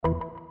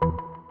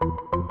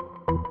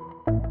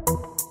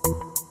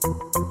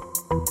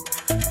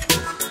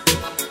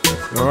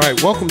All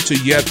right, welcome to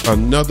yet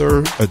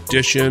another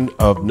edition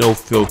of No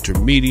Filter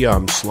Media.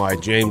 I'm Sly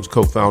James,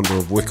 co-founder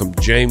of Wickham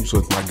James,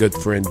 with my good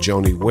friend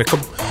Joni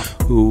Wickham,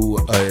 who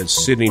is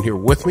sitting here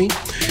with me.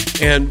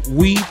 And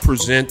we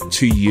present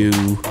to you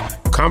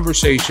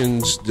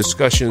conversations,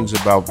 discussions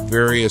about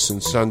various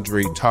and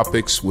sundry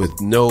topics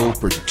with no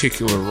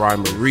particular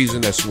rhyme or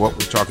reason. That's what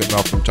we're talking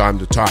about from time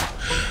to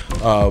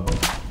time.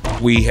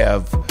 We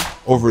have,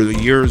 over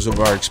the years of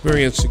our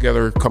experience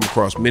together, come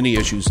across many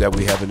issues that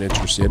we have an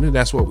interest in, and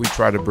that's what we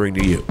try to bring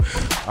to you.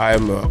 I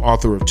am the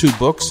author of 2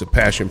 books, A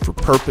Passion for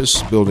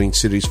Purpose, Building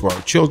Cities for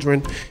Our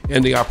Children,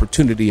 and The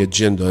Opportunity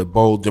Agenda, a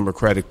bold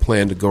democratic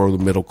plan to grow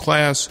the middle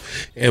class.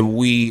 And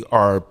we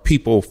are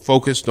people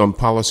focused on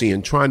policy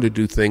and trying to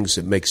do things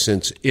that make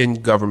sense in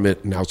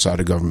government and outside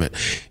of government.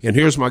 And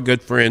here's my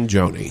good friend,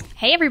 Joni.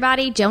 Hey,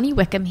 everybody. Joni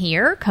Wickham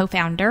here,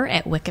 co-founder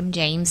at Wickham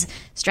James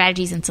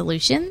Strategies and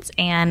Solutions,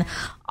 and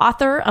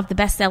author of the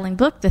best-selling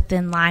book, The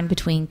Thin Line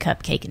Between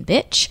Cupcake and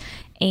Bitch.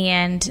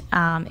 And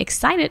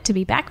excited to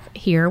be back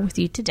here with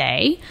you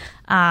today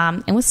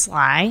and with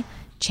Sly,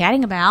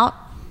 chatting about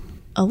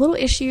a little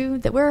issue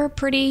that we're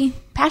pretty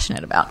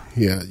passionate about.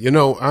 Yeah, you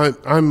know,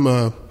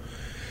 I'm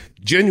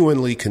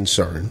genuinely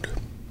concerned.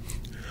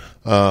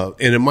 And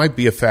it might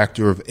be a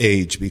factor of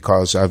age,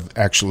 because I've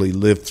actually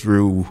lived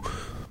through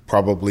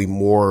probably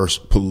more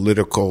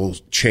political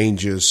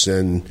changes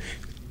and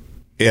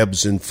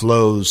ebbs and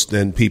flows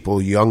than people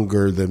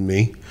younger than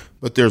me,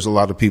 but there's a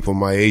lot of people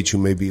my age who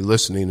may be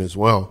listening as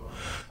well.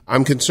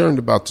 I'm concerned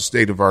about the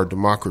state of our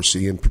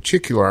democracy. In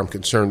particular, I'm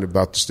concerned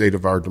about the state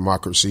of our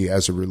democracy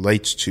as it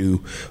relates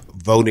to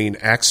voting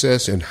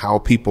access and how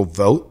people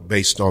vote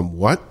based on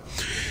what.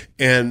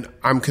 And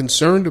I'm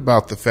concerned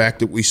about the fact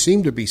that we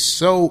seem to be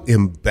so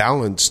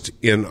imbalanced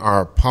in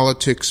our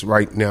politics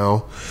right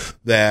now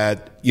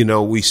that, you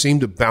know, we seem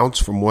to bounce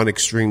from one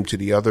extreme to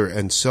the other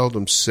and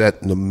seldom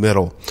set in the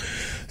middle.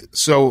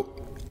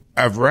 So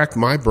I've racked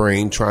my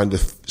brain trying to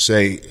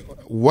say,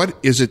 what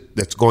is it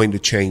that's going to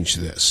change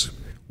this?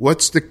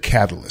 What's the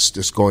catalyst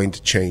that's going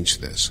to change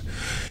this?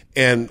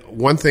 And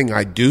one thing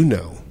I do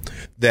know,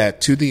 that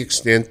to the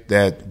extent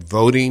that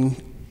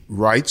voting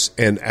rights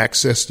and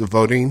access to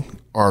voting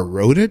are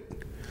eroded,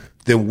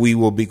 then we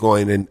will be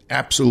going in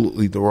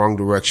absolutely the wrong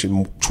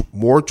direction,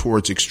 more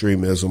towards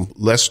extremism,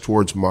 less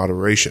towards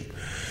moderation.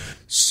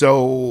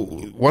 So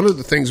one of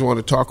the things I want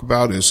to talk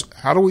about is,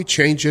 how do we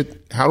change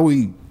it? How do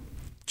we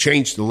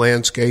change the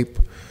landscape?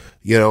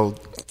 You know,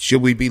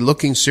 should we be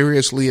looking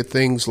seriously at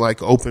things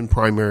like open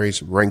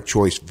primaries, ranked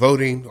choice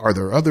voting? Are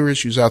there other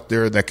issues out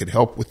there that could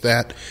help with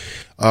that?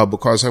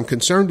 Because I'm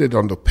concerned that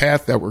on the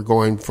path that we're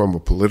going from a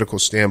political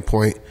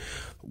standpoint,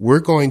 we're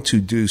going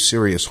to do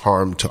serious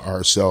harm to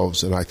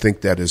ourselves. And I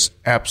think that is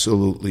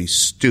absolutely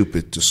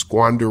stupid to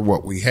squander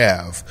what we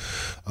have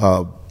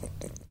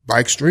by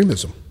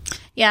extremism.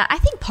 Yeah, I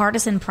think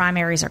partisan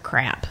primaries are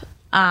crap.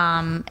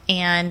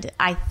 And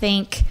I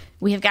think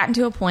we have gotten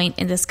to a point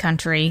in this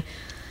country,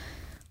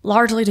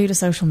 largely due to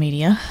social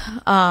media,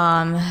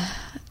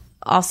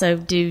 also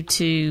due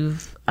to,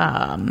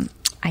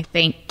 I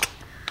think,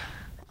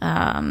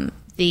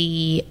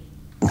 the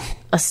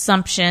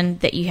assumption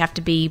that you have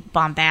to be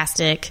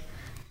bombastic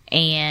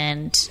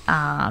and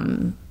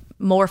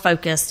more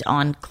focused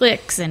on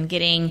clicks and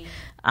getting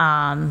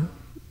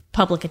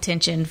public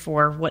attention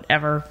for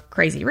whatever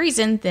crazy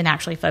reason than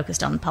actually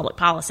focused on public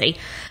policy.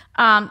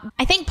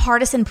 I think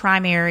partisan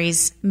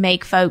primaries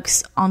make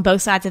folks on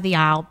both sides of the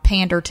aisle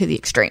pander to the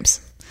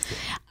extremes.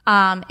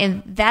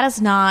 And that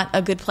is not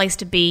a good place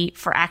to be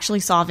for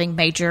actually solving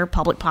major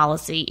public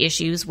policy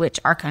issues, which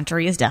our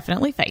country is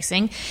definitely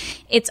facing.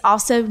 It's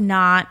also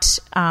not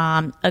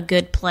a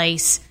good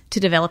place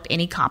to develop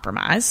any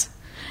compromise.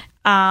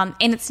 And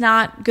it's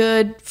not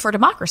good for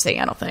democracy,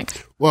 I don't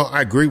think. Well,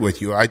 I agree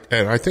with you.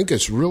 And I think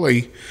it's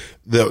really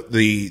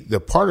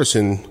the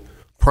partisan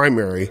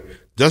primary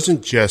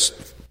doesn't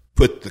just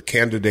put the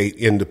candidate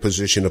in the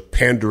position of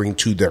pandering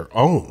to their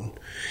own.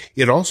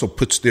 It also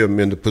puts them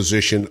in the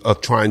position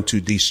of trying to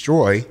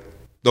destroy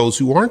those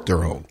who aren't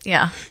their own.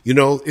 Yeah. You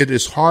know, it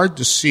is hard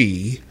to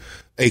see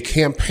a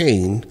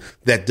campaign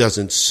that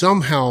doesn't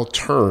somehow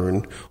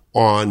turn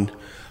on,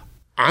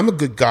 I'm a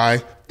good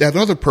guy, that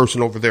other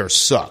person over there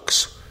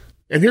sucks.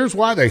 And here's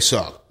why they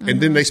suck. Mm-hmm.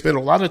 And then they spend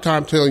a lot of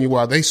time telling you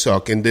why they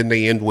suck. And then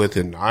they end with,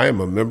 and I am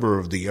a member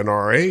of the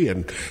NRA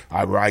and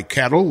I ride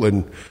cattle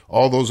and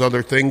all those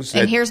other things.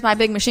 And here's my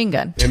big machine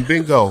gun. And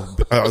bingo.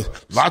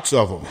 Lots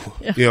of them,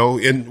 yeah. You know,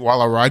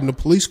 while I ride in a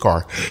police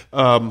car.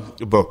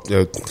 But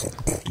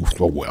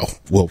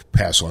we'll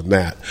pass on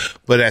that.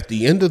 But at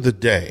the end of the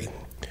day,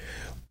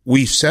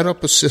 we set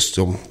up a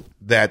system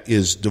that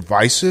is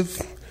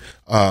divisive.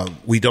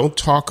 We don't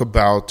talk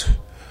about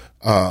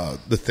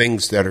the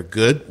things that are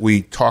good.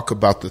 We talk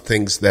about the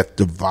things that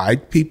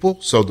divide people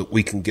so that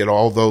we can get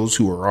all those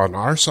who are on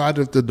our side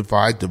of the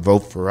divide to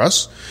vote for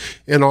us,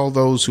 and all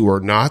those who are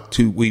not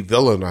we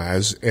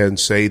villainize and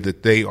say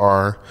that they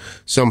are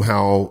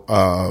somehow,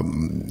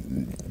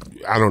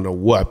 I don't know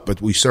what, but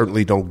we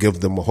certainly don't give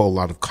them a whole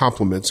lot of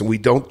compliments, and we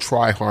don't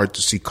try hard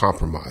to see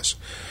compromise.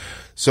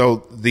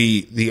 So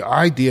the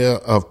idea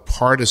of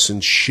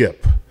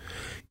partisanship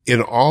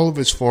in all of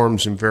its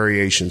forms and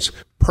variations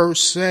per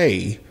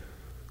se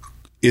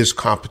is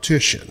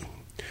competition.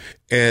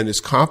 And it's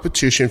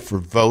competition for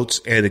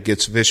votes, and it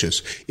gets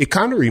vicious. It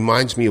kind of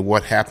reminds me of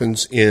what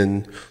happens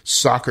in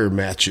soccer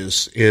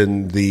matches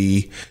in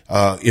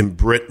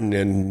Britain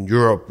and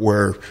Europe,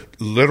 where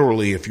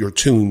literally if your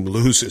team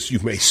loses, you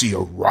may see a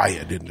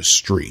riot in the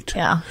street.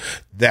 Yeah.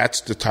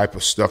 That's the type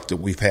of stuff that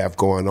we have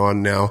going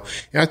on now.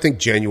 And I think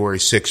January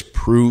 6th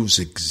proves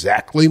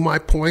exactly my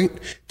point,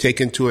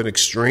 taken to an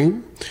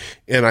extreme.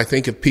 And I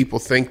think if people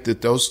think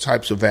that those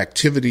types of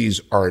activities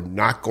are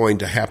not going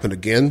to happen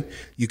again,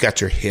 you got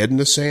your head in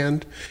the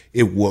sand.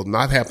 It will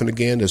not happen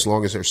again as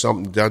long as there's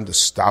something done to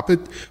stop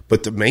it.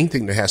 But the main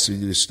thing that has to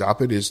do to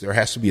stop it is there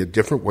has to be a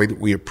different way that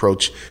we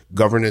approach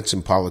governance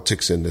and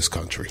politics in this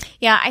country.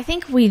 Yeah, I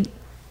think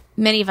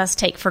many of us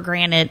take for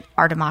granted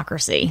our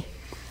democracy.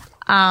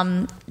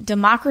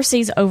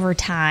 Democracies over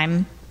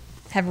time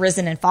have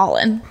risen and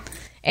fallen,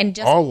 and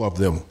just all of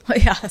them.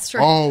 Yeah, that's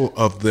true. All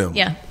of them.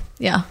 Yeah.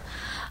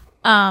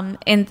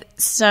 And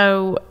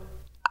so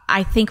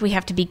I think we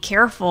have to be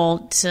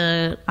careful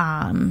to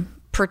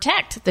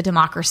protect the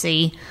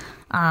democracy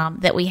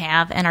that we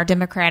have and our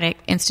democratic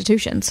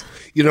institutions.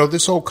 You know,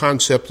 this whole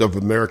concept of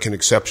American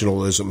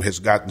exceptionalism has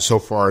gotten so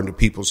far into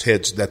people's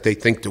heads that they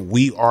think that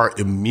we are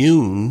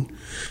immune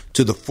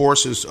to the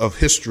forces of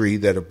history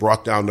that have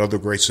brought down other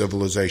great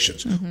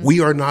civilizations. Mm-hmm. We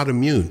are not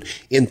immune.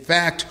 In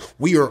fact,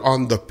 we are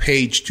on the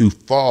page to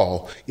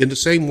fall in the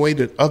same way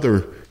that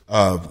other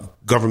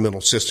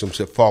governmental systems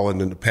have fallen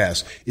in the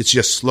past. It's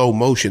just slow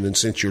motion, and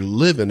since you're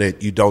living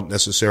it, you don't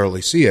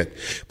necessarily see it.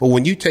 But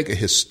when you take a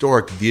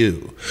historic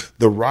view,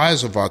 the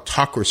rise of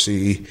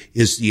autocracy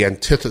is the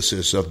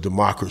antithesis of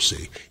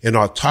democracy. And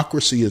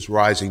autocracy is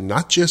rising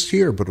not just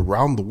here, but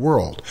around the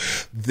world.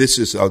 This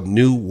is a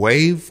new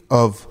wave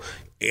of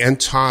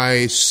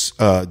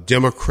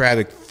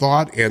anti-democratic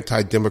thought,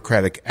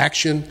 anti-democratic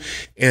action,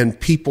 and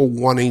people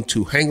wanting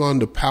to hang on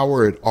to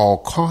power at all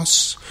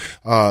costs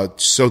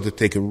so that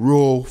they can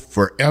rule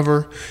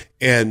forever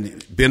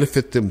and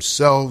benefit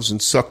themselves and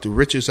suck the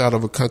riches out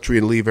of a country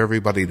and leave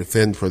everybody to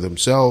fend for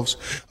themselves.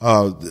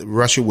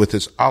 Russia with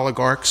its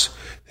oligarchs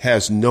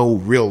has no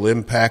real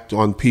impact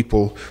on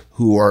people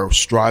who are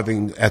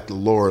striving at the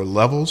lower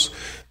levels.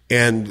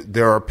 And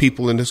there are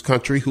people in this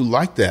country who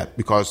like that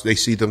because they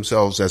see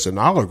themselves as an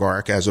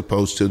oligarch as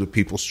opposed to the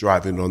people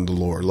striving on the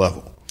lower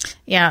level.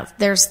 Yeah,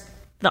 there's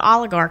the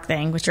oligarch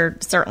thing, which you're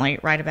certainly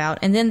right about.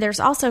 And then there's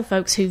also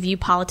folks who view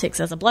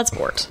politics as a blood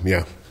sport.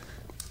 Yeah.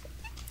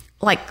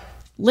 Like,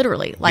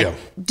 literally,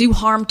 do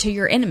harm to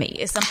your enemy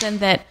is something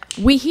that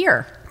we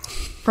hear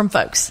from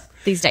folks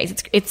these days.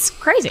 It's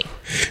crazy.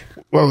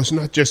 Well, it's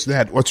not just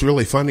that. What's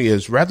really funny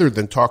is rather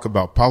than talk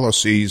about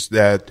policies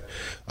that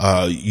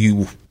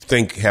you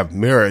think have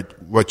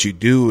merit, what you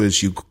do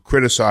is you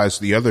criticize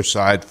the other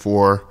side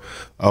for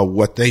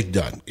what they've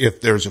done. If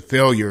there's a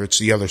failure, it's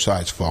the other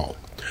side's fault.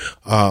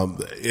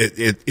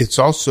 It's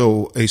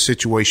also a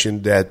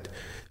situation that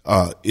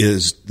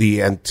is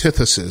the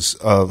antithesis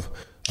of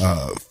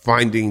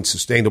finding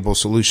sustainable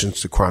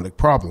solutions to chronic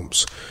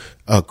problems.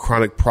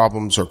 Chronic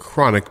problems are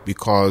chronic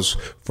because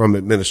from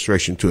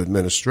administration to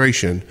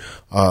administration,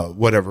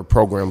 whatever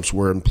programs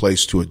were in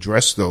place to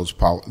address those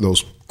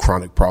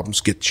chronic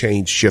problems get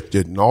changed,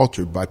 shifted, and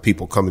altered by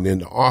people coming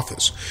into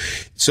office.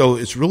 So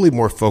it's really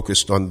more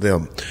focused on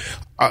them.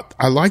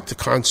 I like the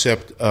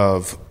concept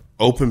of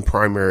open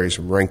primaries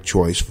and ranked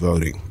choice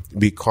voting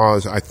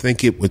because I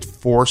think it would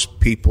force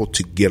people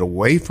to get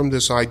away from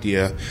this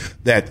idea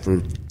that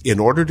in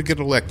order to get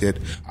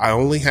elected, I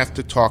only have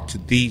to talk to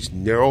these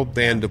narrow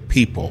band of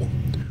people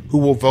who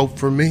will vote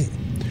for me.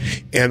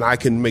 And I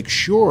can make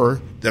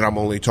sure that I'm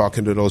only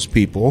talking to those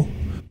people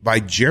by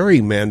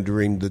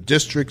gerrymandering the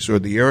districts or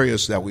the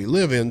areas that we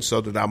live in so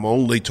that I'm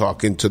only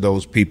talking to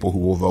those people who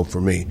will vote for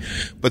me.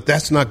 But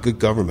that's not good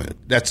government.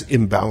 That's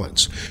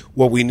imbalance.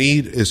 What we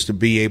need is to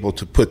be able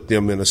to put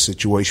them in a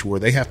situation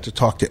where they have to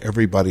talk to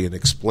everybody and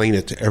explain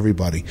it to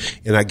everybody.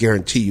 And I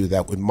guarantee you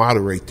that would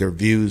moderate their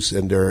views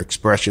and their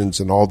expressions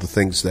and all the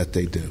things that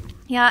they do.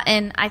 Yeah,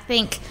 and I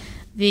think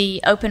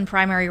the open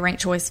primary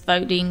ranked choice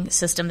voting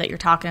system that you're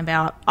talking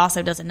about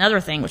also does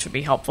another thing which would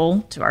be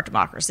helpful to our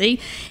democracy,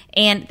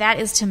 and that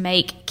is to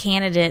make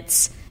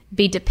candidates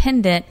be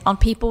dependent on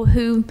people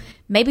who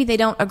maybe they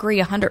don't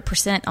agree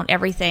 100% on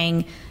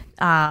everything,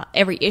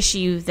 every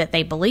issue that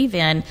they believe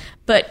in,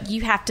 but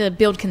you have to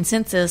build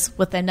consensus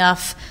with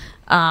enough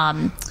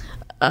of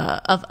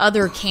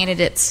other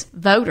candidates'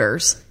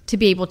 voters to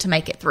be able to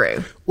make it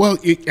through. Well,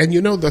 and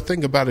you know, the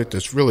thing about it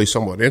that's really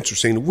somewhat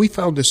interesting, we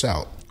found this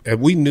out. And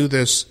we knew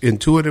this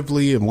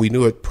intuitively and we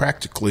knew it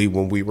practically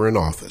when we were in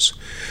office,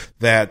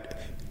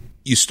 that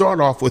you start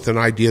off with an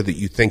idea that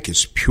you think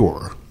is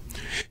pure.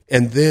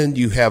 And then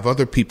you have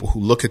other people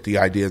who look at the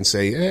idea and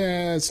say,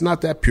 it's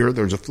not that pure.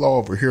 There's a flaw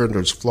over here and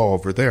there's a flaw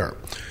over there.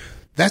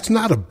 That's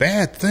not a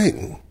bad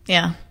thing.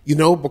 Yeah.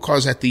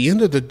 Because at the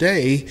end of the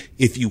day,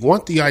 if you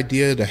want the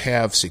idea to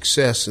have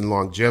success and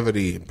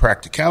longevity and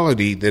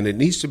practicality, then it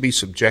needs to be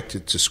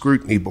subjected to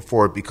scrutiny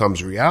before it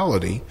becomes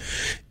reality.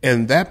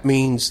 And that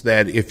means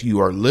that if you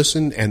are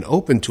listened and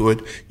open to it,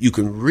 you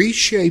can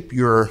reshape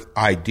your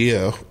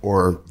idea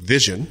or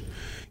vision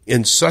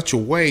in such a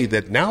way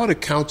that now it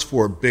accounts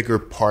for a bigger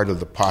part of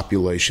the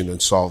population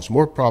and solves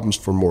more problems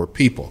for more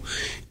people.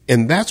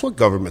 And that's what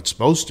government's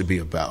supposed to be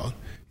about,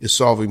 is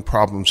solving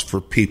problems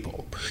for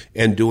people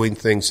and doing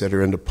things that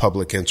are in the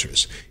public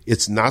interest.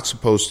 It's not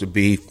supposed to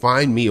be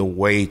find me a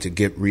way to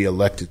get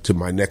reelected to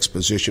my next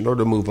position or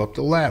to move up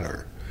the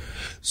ladder.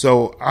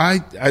 So I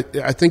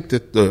think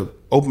that the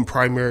open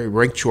primary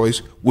ranked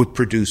choice would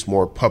produce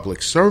more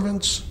public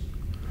servants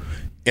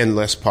and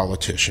less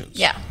politicians.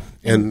 Yeah.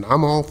 And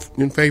I'm all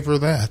in favor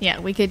of that. Yeah,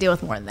 we could deal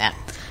with more than that.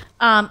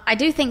 I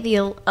do think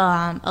the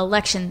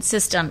election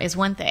system is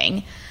one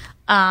thing.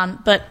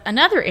 But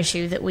another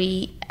issue that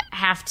we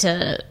have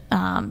to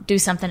do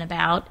something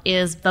about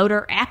is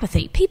voter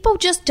apathy. People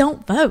just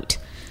don't vote,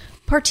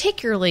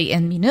 particularly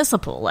in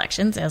municipal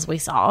elections, as we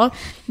saw.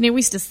 We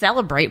used to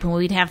celebrate when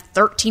we'd have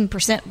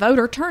 13%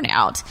 voter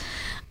turnout.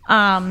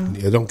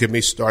 Yeah, don't get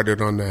me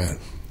started on that.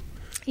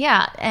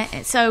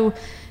 Yeah, so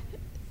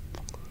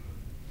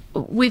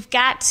we've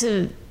got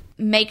to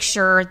make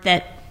sure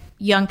that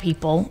young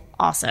people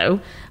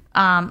also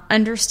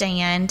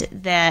understand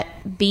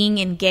that being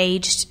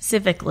engaged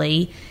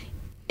civically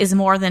is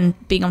more than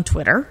being on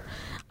Twitter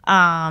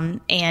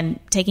and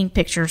taking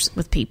pictures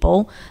with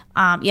people.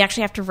 You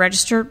actually have to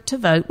register to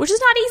vote, which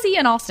is not easy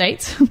in all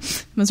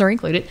states, Missouri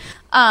included,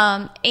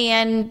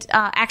 and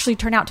actually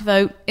turn out to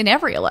vote in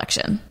every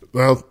election.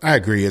 Well, I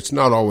agree. It's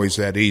not always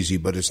that easy,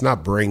 but it's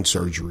not brain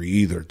surgery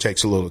either. It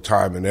takes a little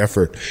time and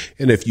effort.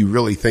 And if you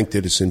really think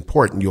that it's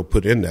important, you'll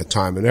put in that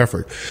time and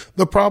effort.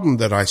 The problem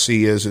that I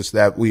see is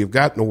that we have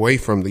gotten away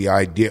from the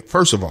idea.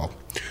 First of all,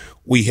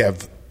 we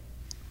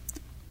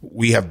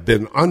have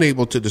been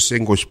unable to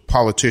distinguish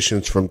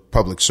politicians from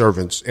public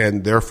servants,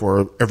 and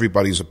therefore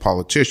everybody's a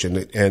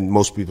politician, and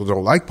most people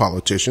don't like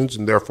politicians,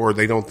 and therefore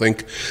they don't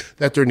think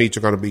that their needs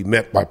are going to be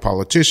met by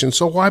politicians.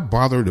 So why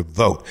bother to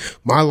vote?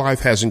 My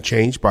life hasn't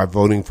changed by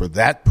voting for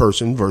that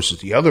person versus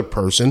the other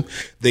person.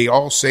 They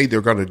all say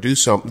they're going to do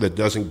something that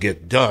doesn't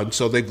get done,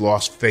 so they've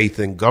lost faith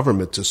in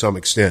government to some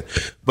extent.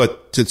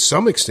 But to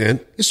some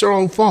extent, it's their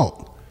own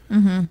fault.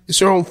 Mm-hmm. It's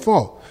their own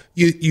fault.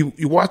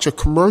 You watch a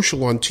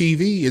commercial on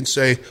TV and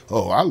say,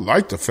 oh, I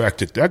like the fact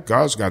that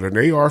guy's got an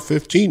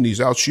AR-15. He's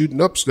out shooting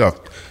up stuff.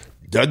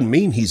 Doesn't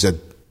mean he's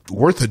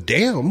worth a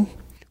damn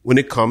when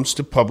it comes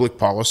to public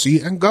policy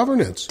and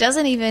governance.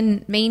 Doesn't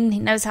even mean he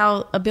knows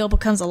how a bill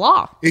becomes a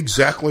law.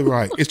 Exactly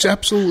right. It's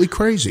absolutely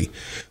crazy.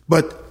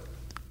 But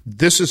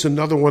this is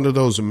another one of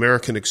those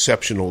American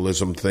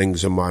exceptionalism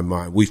things in my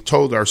mind. We've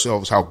told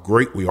ourselves how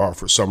great we are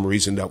for some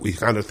reason that we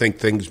kind of think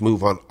things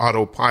move on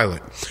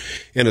autopilot.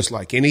 And it's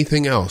like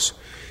anything else.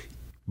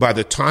 By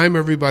the time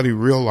everybody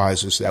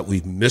realizes that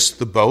we've missed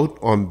the boat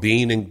on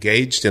being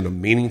engaged in a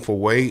meaningful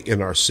way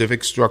in our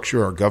civic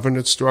structure, our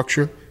governance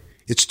structure,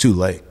 it's too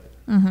late.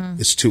 Mm-hmm.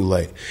 It's too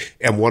late.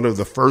 And one of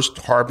the first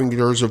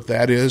harbingers of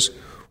that is,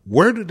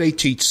 where do they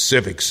teach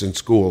civics in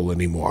school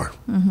anymore?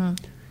 Mm-hmm.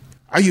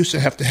 I used to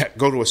have to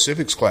go to a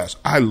civics class.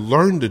 I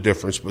learned the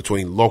difference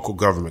between local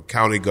government,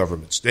 county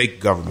government, state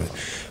government,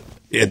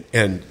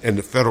 and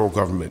the federal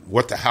government,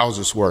 what the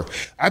houses were.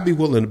 I'd be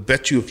willing to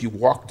bet you if you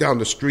walk down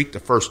the street,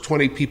 the first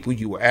 20 people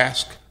you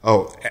ask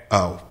who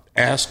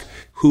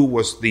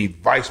was the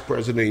vice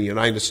president of the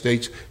United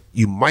States,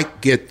 you might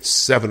get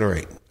 7 or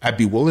 8. I'd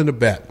be willing to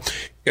bet.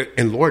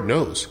 And Lord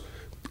knows,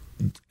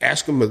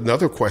 ask them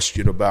another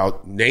question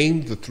about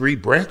name the 3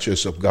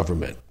 branches of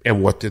government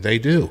and what do they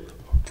do.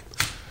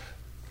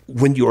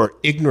 When you are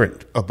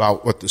ignorant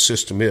about what the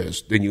system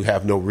is, then you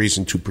have no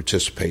reason to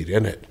participate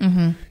in it.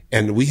 Mm-hmm.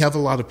 And we have a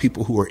lot of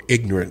people who are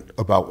ignorant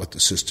about what the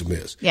system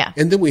is. Yeah.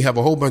 And then we have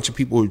a whole bunch of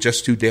people who are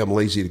just too damn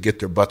lazy to get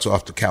their butts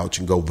off the couch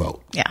and go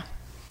vote. Yeah.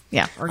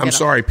 Yeah. I'm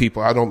sorry,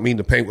 people. I don't mean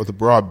to paint with a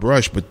broad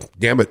brush, but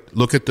damn it,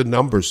 look at the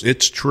numbers.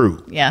 It's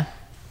true. Yeah.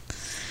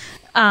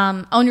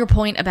 On your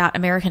point about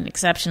American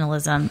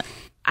exceptionalism,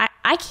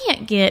 I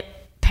can't get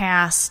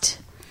past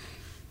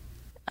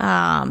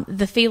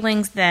the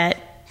feelings that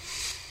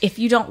if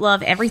you don't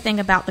love everything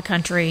about the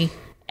country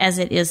as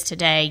it is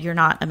today, you're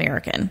not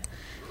American.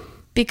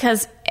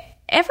 Because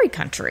every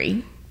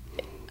country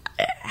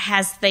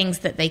has things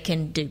that they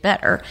can do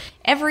better.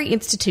 Every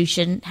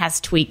institution has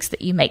tweaks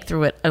that you make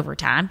through it over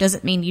time.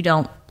 Doesn't mean you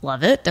don't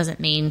love it. Doesn't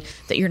mean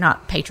that you're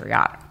not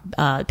patriotic.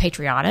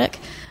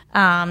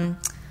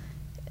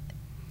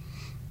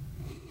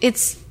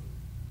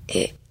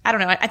 I don't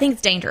know. I think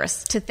it's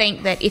dangerous to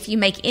think that if you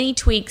make any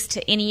tweaks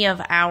to any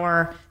of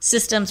our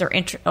systems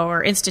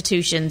or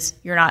institutions,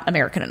 you're not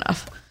American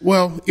enough.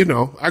 Well,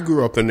 I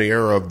grew up in the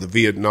era of the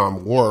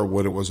Vietnam War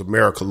when it was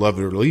America, love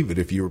it or leave it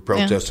if you were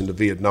protesting the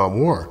Vietnam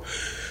War.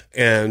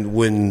 And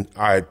when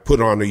I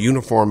put on a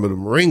uniform of the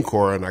Marine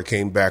Corps and I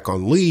came back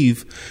on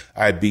leave,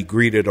 I'd be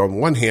greeted on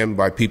one hand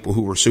by people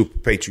who were super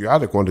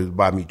patriotic, wanted to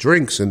buy me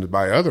drinks, and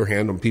by the other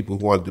hand, on people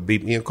who wanted to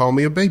beat me and call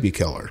me a baby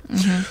killer.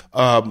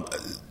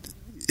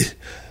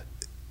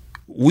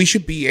 We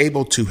should be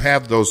able to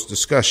have those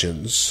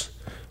discussions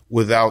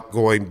without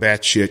going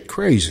batshit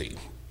crazy.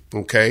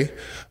 Okay?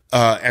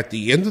 At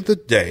the end of the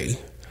day,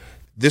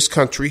 this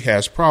country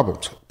has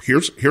problems.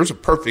 Here's a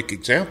perfect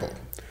example.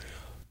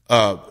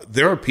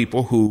 There are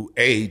people who,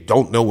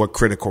 don't know what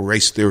critical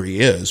race theory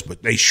is,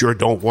 but they sure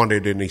don't want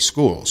it in these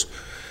schools.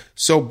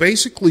 So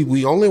basically,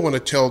 we only want to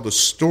tell the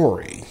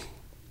story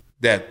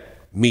that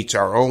meets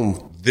our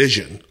own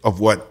vision of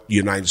what the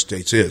United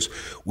States is.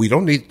 We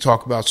don't need to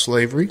talk about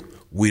slavery.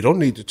 We don't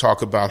need to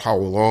talk about how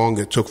long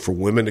it took for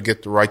women to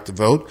get the right to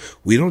vote.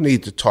 We don't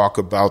need to talk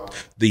about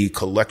the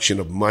collection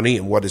of money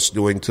and what it's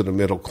doing to the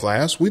middle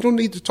class. We don't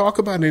need to talk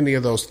about any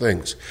of those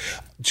things.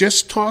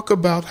 Just talk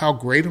about how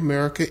great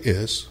America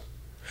is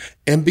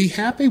and be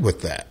happy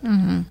with that.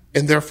 Mm-hmm.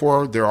 And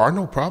therefore, there are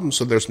no problems,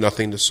 so there's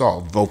nothing to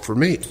solve. Vote for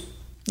me.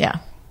 Yeah.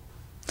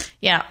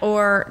 Yeah,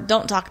 or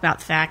don't talk about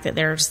the fact that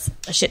there's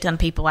a shit ton of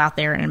people out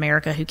there in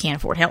America who can't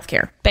afford health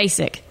care.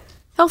 Basic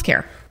health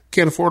care.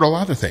 Can't afford a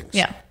lot of things.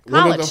 Yeah.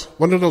 College.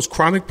 One of those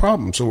chronic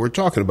problems that we're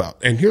talking about.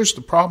 And here's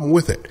the problem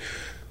with it.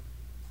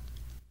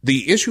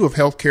 The issue of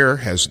health care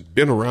has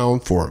been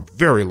around for a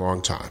very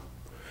long time.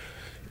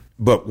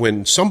 But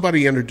when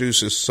somebody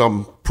introduces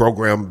some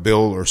program,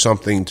 bill, or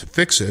something to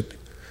fix it,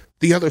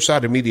 the other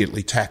side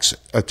immediately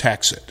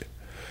attacks it.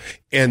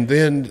 And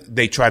then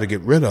they try to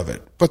get rid of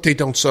it, but they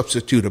don't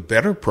substitute a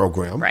better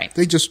program. Right.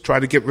 They just try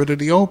to get rid of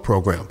the old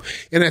program.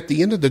 And at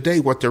the end of the day,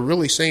 what they're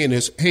really saying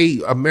is, hey,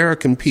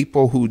 American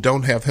people who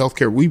don't have health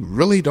care, we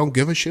really don't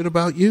give a shit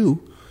about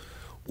you.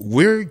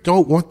 We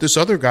don't want this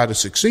other guy to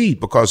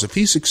succeed, because if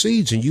he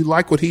succeeds and you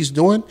like what he's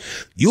doing,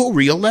 you'll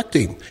reelect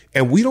him.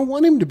 And we don't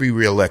want him to be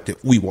reelected.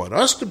 We want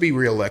us to be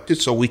reelected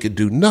so we could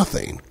do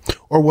nothing,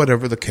 or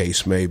whatever the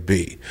case may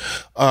be.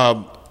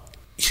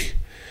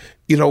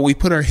 We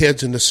put our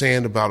heads in the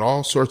sand about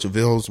all sorts of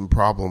ills and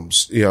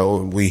problems,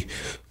 and we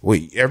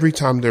every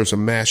time there's a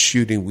mass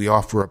shooting, we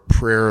offer up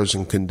prayers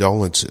and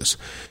condolences.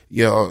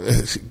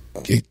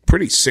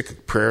 Pretty sick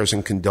of prayers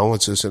and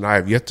condolences, and I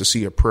have yet to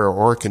see a prayer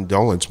or a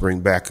condolence bring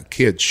back a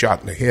kid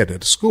shot in the head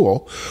at a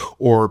school,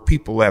 or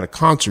people at a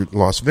concert in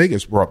Las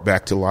Vegas brought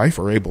back to life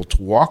or able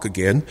to walk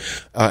again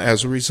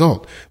as a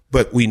result.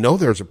 But we know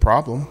there's a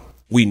problem.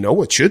 We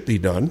know it should be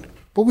done,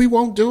 but we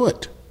won't do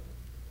it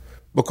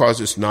because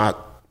it's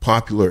not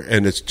popular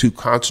and it's too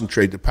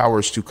concentrated. The power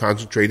is too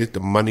concentrated. The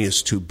money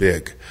is too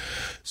big.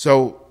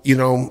 So,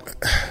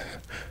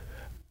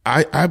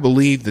 I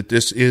believe that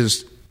this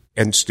is,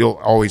 and still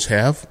always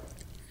have.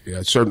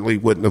 I certainly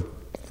wouldn't have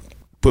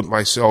put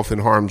myself in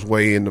harm's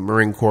way in the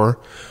Marine Corps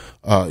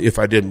if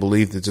I didn't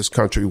believe that this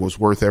country was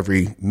worth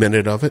every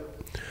minute of it.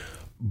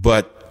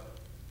 But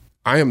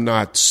I am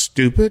not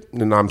stupid,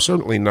 and I'm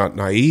certainly not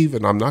naive,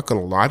 and I'm not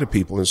going to lie to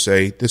people and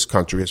say this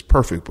country is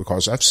perfect,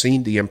 because I've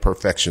seen the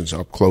imperfections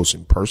up close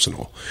and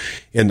personal.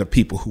 And the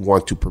people who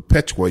want to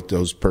perpetuate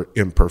those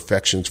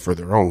imperfections for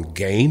their own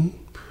gain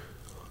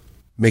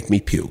make me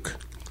puke.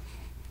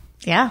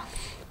 Yeah.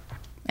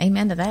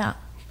 Amen to that.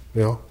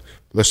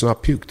 Let's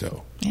not puke,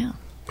 though. Yeah.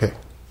 Okay.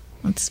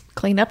 Let's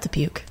clean up the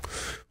puke.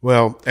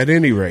 Well, at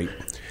any rate,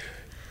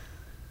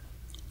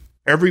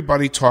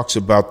 everybody talks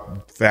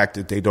about the fact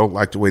that they don't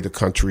like the way the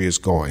country is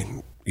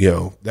going.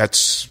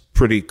 That's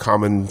pretty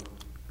common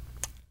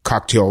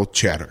cocktail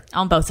chatter.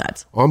 On both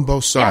sides. On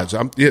both sides.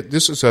 Yeah.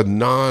 This is a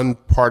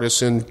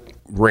nonpartisan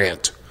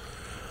rant.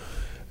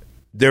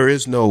 There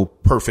is no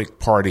perfect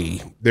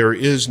party. There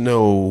is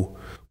no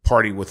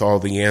party with all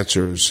the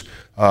answers.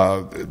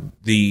 All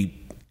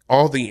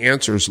the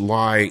answers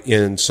lie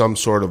in some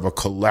sort of a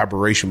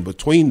collaboration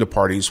between the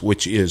parties,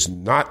 which is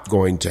not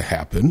going to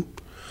happen.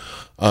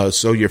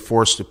 So you're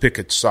forced to pick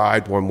a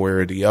side one way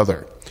or the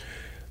other.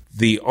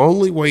 The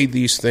only way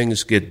these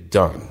things get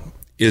done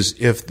is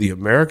if the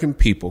American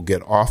people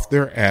get off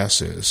their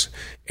asses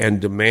and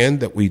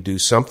demand that we do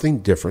something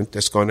different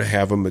that's going to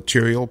have a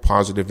material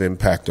positive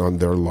impact on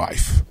their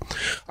life.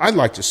 I'd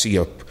like to see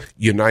a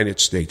United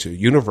States, a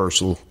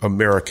universal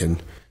American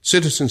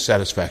citizen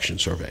satisfaction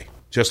survey,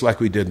 just like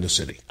we did in the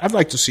city. I'd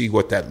like to see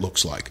what that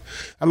looks like.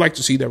 I'd like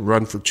to see that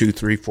run for 2,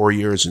 3, 4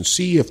 years and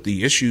see if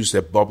the issues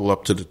that bubble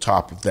up to the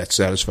top of that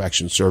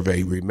satisfaction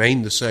survey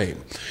remain the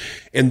same.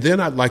 And then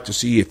I'd like to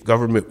see if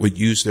government would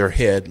use their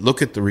head,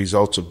 look at the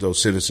results of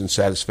those citizen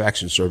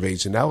satisfaction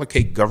surveys, and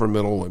allocate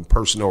governmental and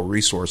personnel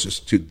resources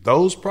to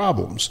those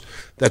problems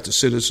that the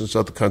citizens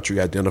of the country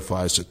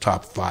identify as the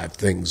top 5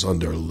 things on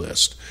their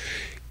list.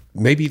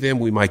 Maybe then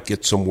we might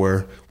get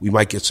somewhere, we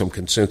might get some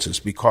consensus,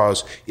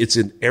 because it's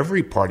in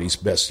every party's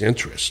best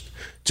interest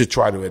to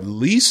try to at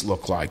least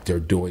look like they're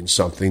doing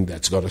something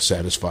that's going to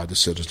satisfy the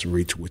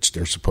citizenry to which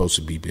they're supposed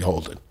to be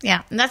beholden.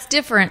 Yeah, and that's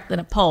different than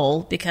a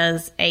poll,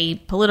 because a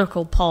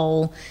political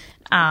poll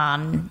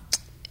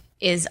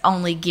is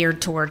only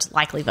geared towards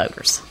likely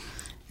voters.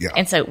 Yeah.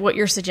 And so what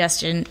you're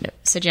suggesting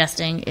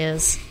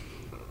is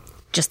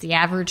just the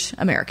average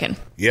American.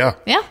 Yeah.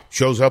 Yeah.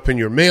 Shows up in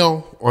your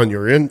mail, on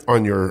your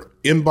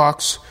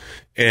inbox,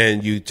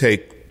 and you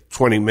take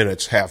 20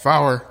 minutes, half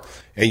hour,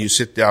 and you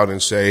sit down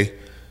and say,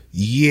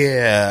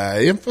 yeah,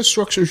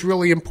 infrastructure is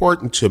really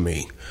important to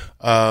me.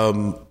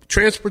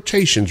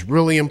 Transportation's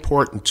really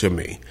important to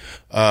me.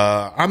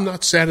 I'm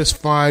not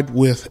satisfied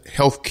with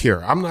health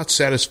care. I'm not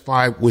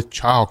satisfied with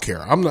child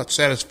care. I'm not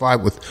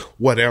satisfied with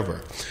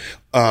whatever.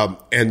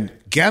 And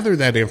gather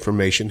that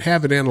information,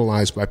 have it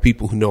analyzed by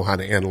people who know how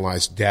to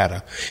analyze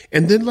data,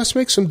 and then let's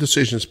make some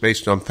decisions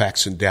based on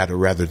facts and data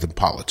rather than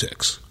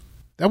politics.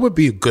 That would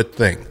be a good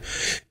thing.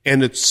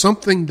 And it's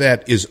something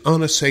that is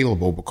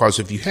unassailable, because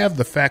if you have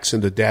the facts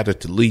and the data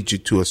to lead you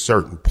to a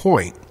certain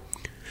point,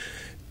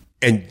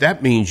 and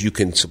that means you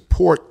can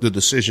support the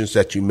decisions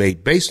that you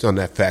made based on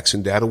that facts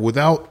and data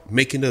without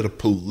making it a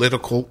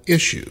political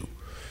issue.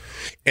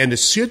 And it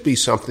should be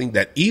something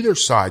that either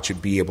side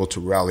should be able to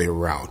rally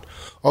around.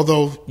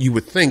 Although you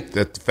would think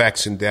that the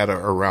facts and data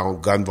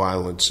around gun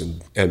violence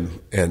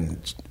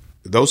and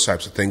those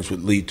types of things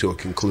would lead to a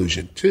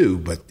conclusion too,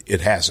 but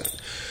it hasn't.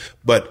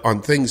 But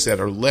on things that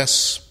are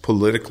less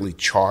politically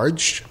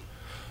charged,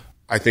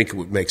 I think it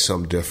would make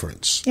some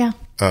difference. Yeah.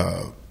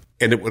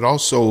 And it would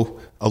also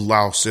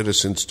allow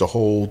citizens to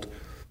hold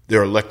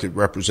their elected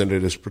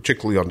representatives,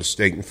 particularly on the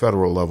state and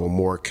federal level,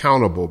 more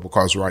accountable,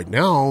 because right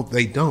now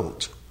they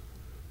don't.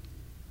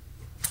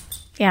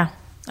 Yeah,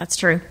 that's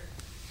true.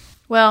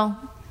 Well,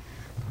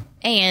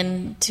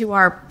 and to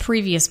our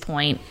previous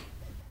point,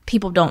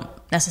 people don't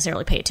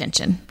necessarily pay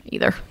attention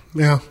either.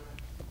 Yeah.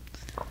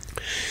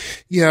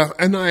 Yeah,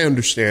 and I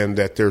understand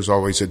that there's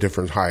always a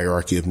different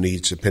hierarchy of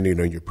needs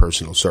depending on your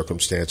personal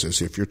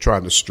circumstances. If you're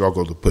trying to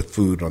struggle to put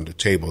food on the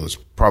table, it's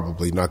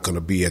probably not going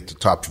to be at the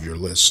top of your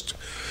list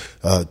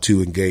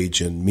to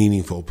engage in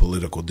meaningful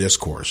political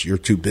discourse. You're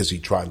too busy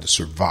trying to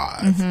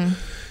survive. Mm-hmm.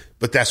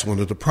 But that's one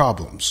of the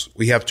problems.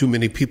 We have too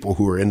many people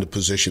who are in the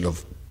position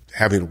of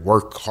having to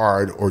work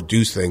hard or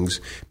do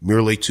things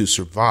merely to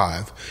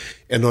survive.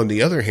 And on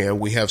the other hand,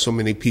 we have so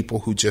many people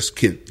who just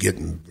keep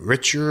getting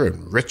richer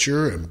and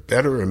richer and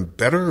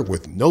better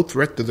with no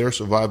threat to their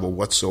survival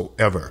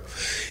whatsoever.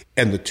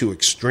 And the two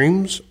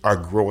extremes are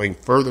growing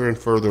further and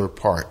further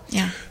apart.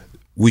 Yeah.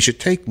 We should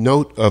take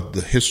note of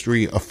the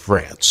history of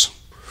France.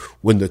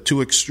 When the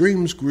two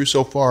extremes grew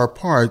so far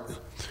apart,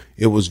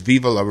 it was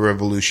Viva la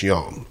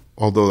Revolution.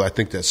 Although I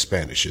think that's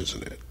Spanish,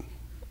 isn't it?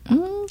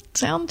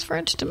 Sounds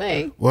French to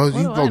me. Well,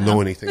 you don't know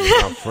anything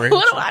about French.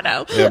 What do I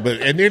know? Yeah, but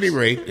at any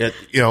rate,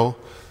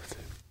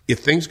 if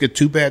things get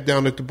too bad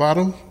down at the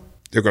bottom,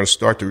 they're going to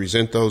start to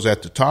resent those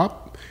at the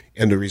top.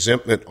 And the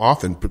resentment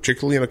often,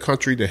 particularly in a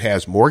country that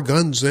has more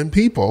guns than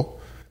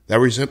people, that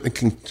resentment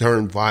can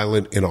turn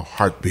violent in a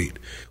heartbeat.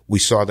 We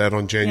saw that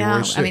on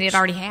January 6th. I mean, it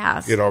already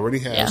has. It already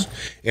has.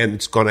 Yeah. And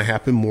it's going to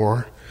happen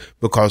more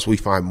because we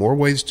find more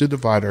ways to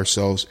divide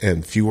ourselves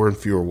and fewer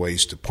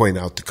ways to point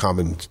out the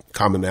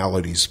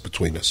commonalities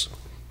between us.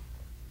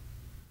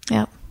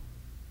 Yep.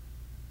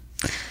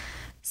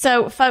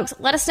 So, folks,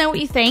 let us know what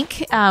you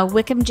think.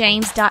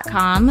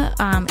 WickhamJames.com.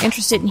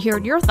 Interested in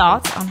hearing your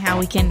thoughts on how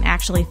we can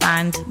actually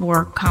find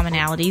more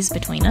commonalities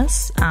between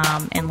us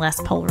and less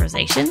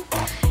polarization.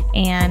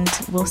 And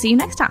we'll see you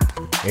next time.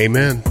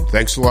 Amen.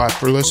 Thanks a lot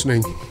for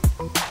listening.